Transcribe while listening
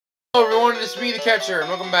Hello everyone, it's me, the Catcher, and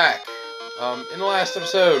welcome back. In the last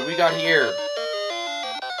episode, we got here.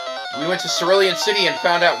 We went to Cerulean City and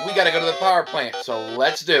found out we gotta go to the power plant, so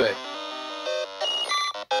let's do it.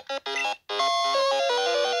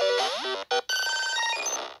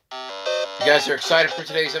 If you guys are excited for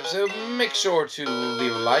today's episode, make sure to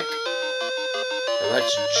leave a like. And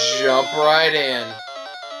let's jump right in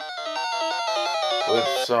with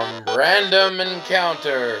some random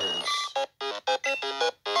encounters.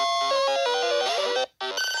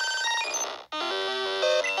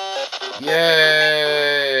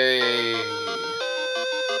 Yay!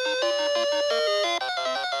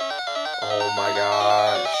 Oh my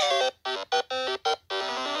gosh.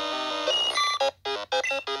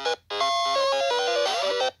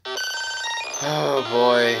 Oh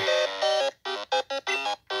boy.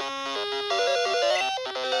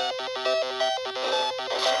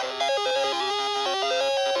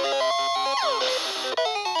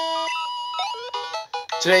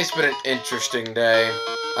 Today's been an interesting day.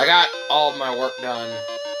 I got all of my work done,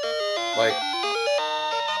 like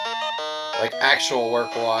actual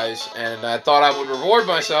work-wise, and I thought I would reward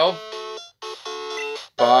myself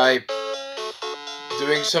by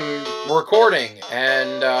doing some recording,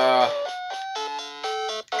 and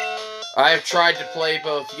I've tried to play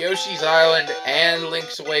both Yoshi's Island and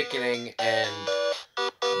Link's Awakening, and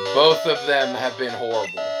both of them have been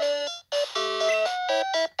horrible.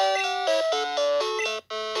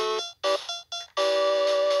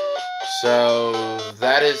 So,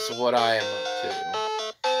 that is what I am up to.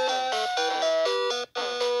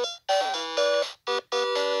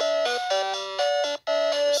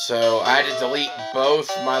 So, I had to delete both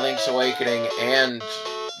my Link's Awakening and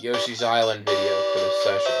Yoshi's Island video for this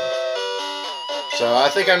session. So, I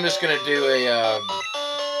think I'm just gonna do a,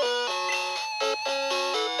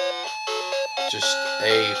 just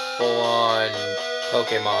a full-on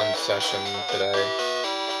Pokemon session today.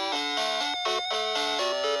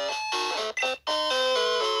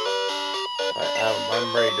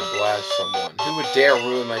 I'm ready to blast someone. Who would dare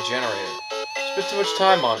ruin my generator? Spent too much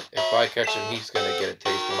time on it. If I catch him, he's gonna get a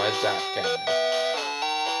taste of my Zap Cannon.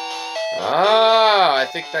 Ah, I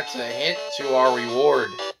think that's a hint to our reward.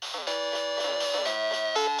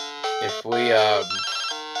 If we, word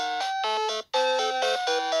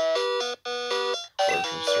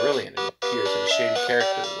from Cerulean, it appears that a shady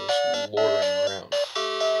character was loitering around.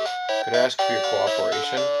 Could I ask for your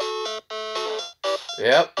cooperation?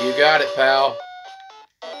 Yep, you got it, pal.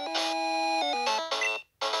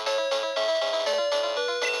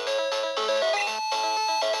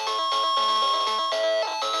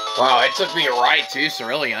 Wow, it took me right to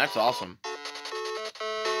Cerulean. That's awesome.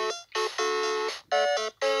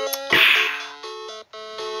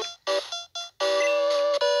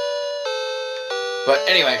 But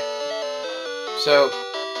anyway, so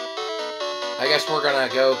I guess we're gonna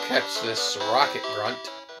go catch this rocket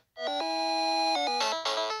grunt.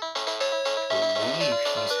 I believe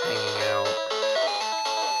he's hanging out.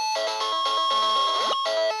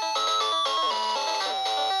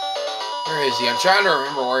 Where is he? I'm trying to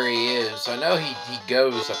remember where he is. I know he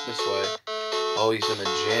goes up this way. Oh, he's in the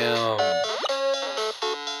gym.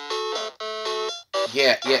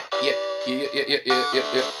 Yeah.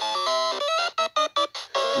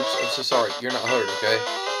 Oops, I'm so sorry. You're not hurt, okay?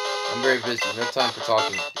 I'm very busy. No time for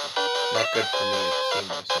talking. Not good for me if seen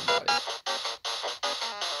by somebody.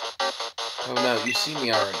 Oh no, you see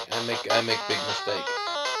me already. I make big mistake.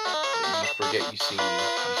 You forget you see me.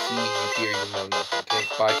 You see, you hear, you know nothing. Okay?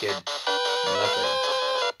 Bye, kid. Nothing.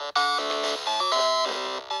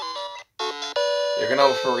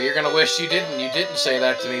 You're gonna wish you didn't say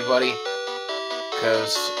that to me, buddy.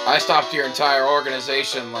 Cause I stopped your entire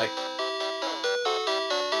organization like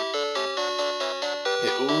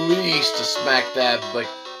at least a smack dab like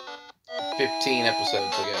 15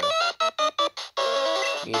 episodes ago.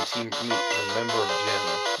 Me and Team Meat, a member of Jim.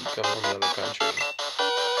 You come from another country.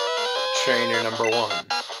 Trainer number 1.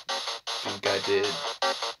 Think I did.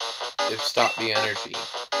 They've stopped the energy.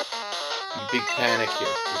 You big panic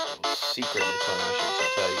here. People's secret is something I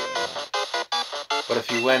should tell you about. But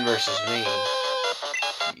if you win versus me,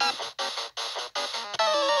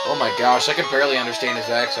 oh my gosh, I can barely understand his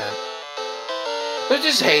accent. I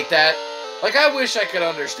just hate that. Like, I wish I could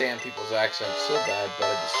understand people's accents so bad, but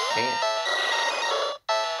I just can't.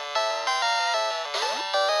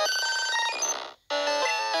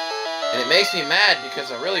 And it makes me mad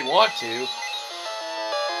because I really want to.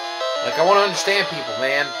 Like, I want to understand people,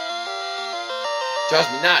 man. It drives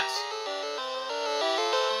me nuts.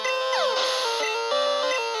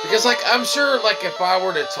 Because, like, I'm sure, like, if I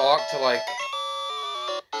were to talk to, like,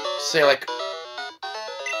 say, like,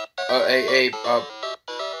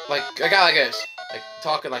 like a guy like this, like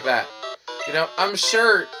talking like that. You know, I'm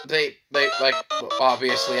sure they like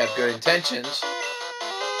obviously have good intentions,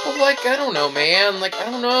 but like I don't know, man. Like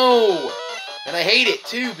I don't know, and I hate it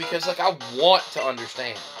too because like I want to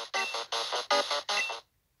understand.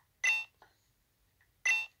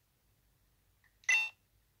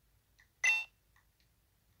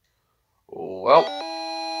 Well,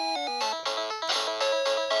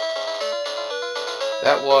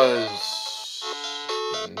 that was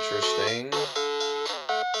interesting.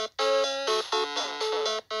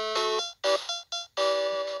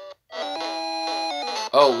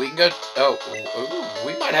 Oh, we can go. Oh, ooh,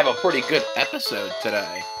 we might have a pretty good episode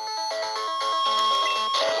today.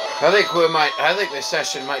 I think this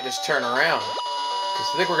session might just turn around because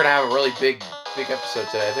I think we're gonna have a really big episode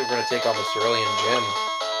today. I think we're gonna take on the Cerulean Gem.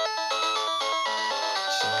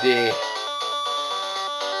 Today.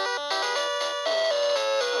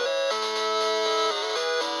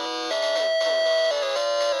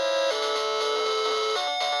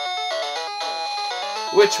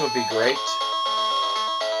 Which would be great.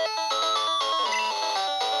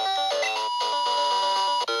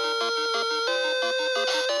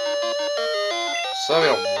 So we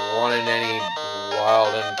don't run into any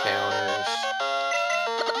wild encounters.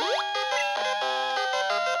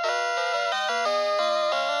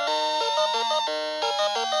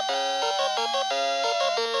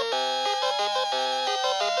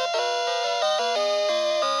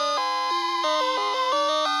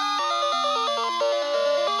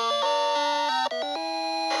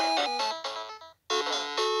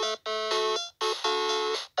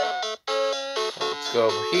 Let's go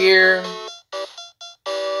over here.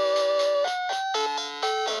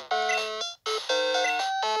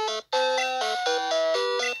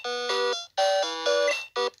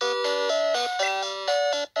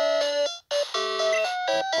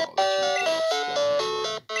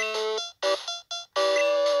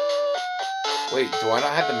 Wait, do I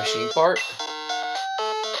not have the machine part?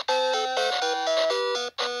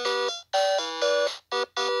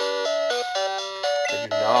 I do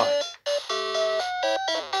not.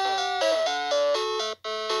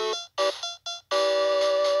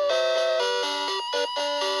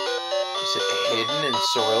 Is it hidden in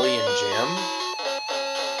Cerulean Gem?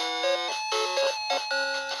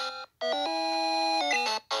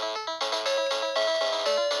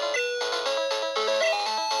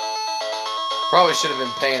 Probably should have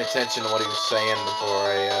been paying attention to what he was saying before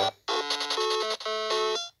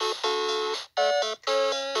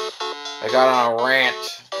I got on a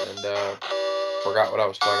rant and forgot what I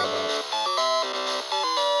was talking about.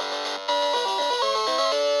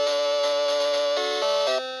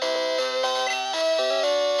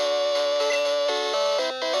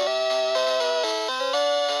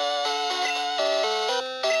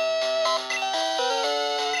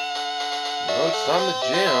 No, it's not the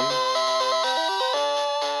gym.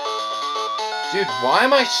 Dude, why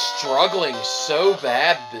am I struggling so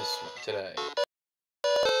bad today?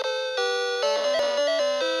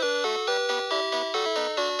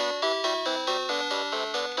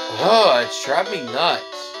 Oh, it's driving me nuts.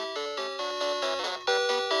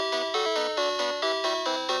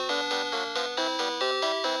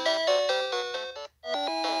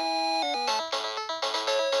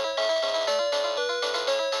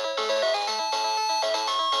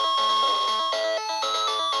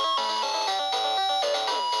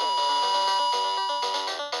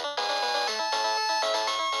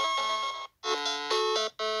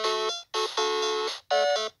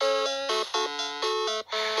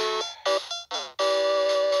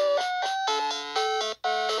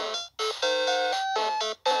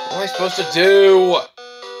 What am I supposed to do?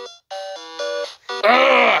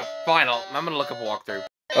 Ugh! Fine, I'm gonna look up a walkthrough.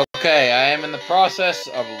 Okay, I am in the process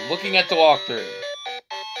of looking at the walkthrough.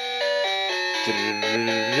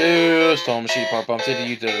 Stone machine part bump into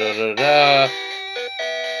you. Go to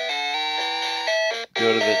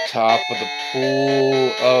the top of the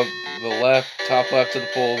pool of the left, top left of the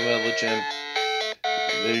pool, middle of the gym.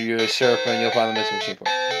 There you go, surf, and you'll find the missing machine part.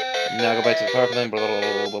 Now go back to the power thing.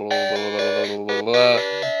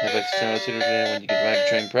 Head back to Turn Tutor Train when you get the magic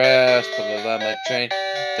train press. Magic train.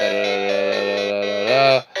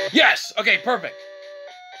 Yes! Okay, perfect.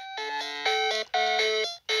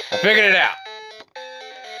 I figured it out.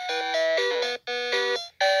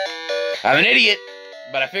 I'm an idiot,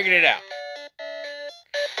 but I figured it out.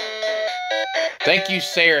 Thank you,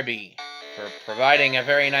 Cerebi, for providing a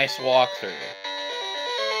very nice walkthrough.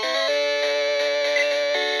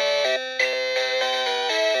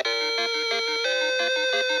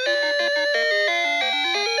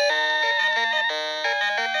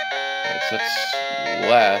 That's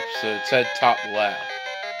left, so it said top left.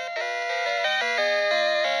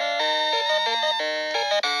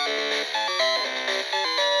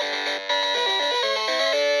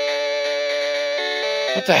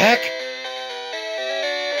 What the heck?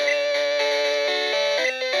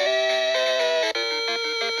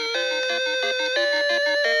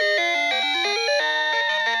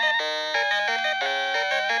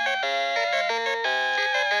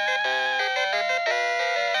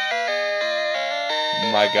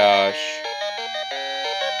 My gosh.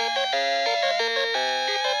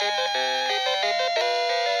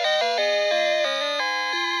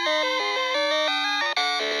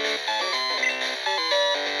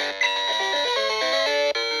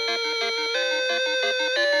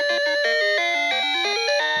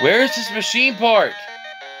 Where is this machine part?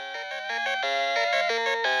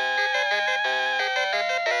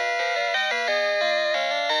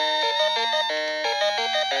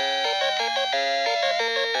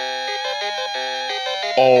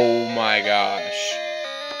 Oh my gosh.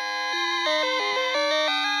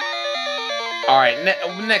 Alright,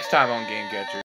 next time on Game Catcher.